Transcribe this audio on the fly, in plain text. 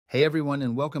Hey everyone,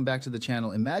 and welcome back to the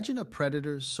channel. Imagine a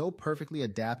predator so perfectly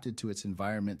adapted to its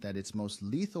environment that its most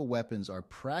lethal weapons are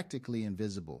practically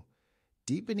invisible.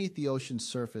 Deep beneath the ocean's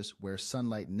surface, where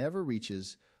sunlight never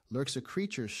reaches, lurks a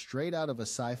creature straight out of a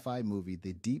sci-fi movie,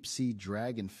 the deep-sea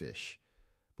dragonfish.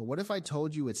 But what if I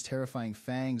told you its terrifying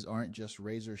fangs aren't just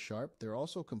razor sharp, they're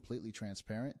also completely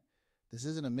transparent? This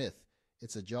isn't a myth,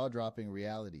 it's a jaw-dropping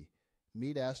reality.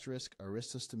 Meet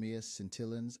Aristostomius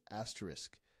scintillans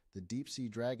asterisk, the deep-sea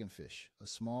dragonfish, a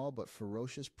small but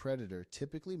ferocious predator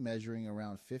typically measuring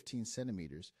around 15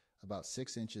 centimeters, about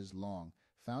 6 inches long,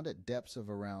 found at depths of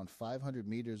around 500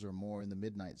 meters or more in the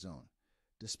midnight zone.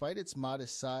 Despite its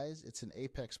modest size, it's an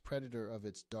apex predator of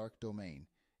its dark domain.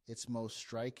 Its most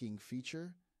striking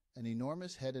feature? An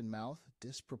enormous head and mouth,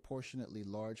 disproportionately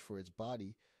large for its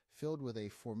body, filled with a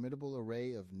formidable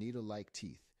array of needle-like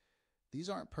teeth. These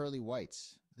aren't pearly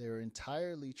whites, they are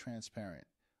entirely transparent,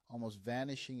 almost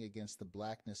vanishing against the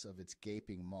blackness of its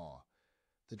gaping maw.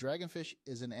 The dragonfish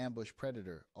is an ambush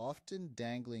predator, often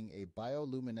dangling a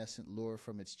bioluminescent lure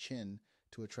from its chin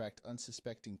to attract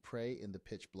unsuspecting prey in the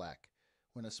pitch black.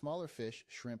 When a smaller fish,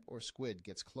 shrimp or squid,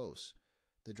 gets close,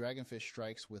 the dragonfish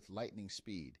strikes with lightning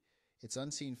speed, its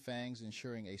unseen fangs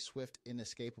ensuring a swift,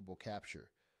 inescapable capture.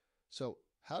 So,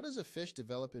 how does a fish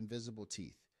develop invisible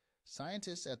teeth?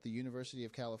 Scientists at the University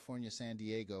of California, San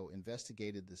Diego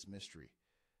investigated this mystery.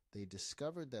 They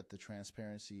discovered that the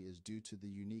transparency is due to the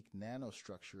unique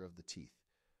nanostructure of the teeth.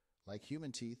 Like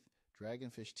human teeth,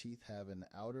 dragonfish teeth have an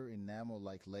outer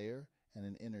enamel-like layer and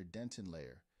an inner dentin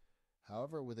layer.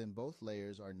 However, within both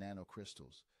layers are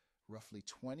nanocrystals, roughly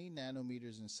 20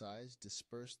 nanometers in size,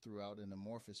 dispersed throughout an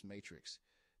amorphous matrix.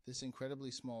 This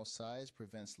incredibly small size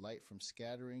prevents light from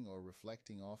scattering or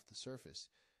reflecting off the surface,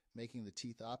 making the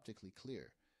teeth optically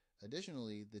clear.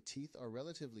 Additionally, the teeth are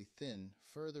relatively thin,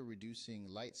 further reducing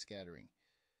light scattering.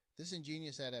 This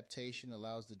ingenious adaptation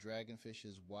allows the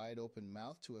dragonfish's wide-open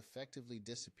mouth to effectively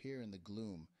disappear in the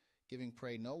gloom, giving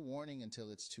prey no warning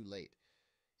until it's too late.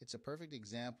 It's a perfect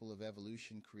example of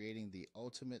evolution creating the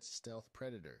ultimate stealth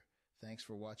predator. Thanks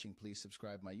for watching. Please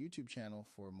subscribe my YouTube channel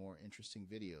for more interesting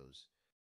videos.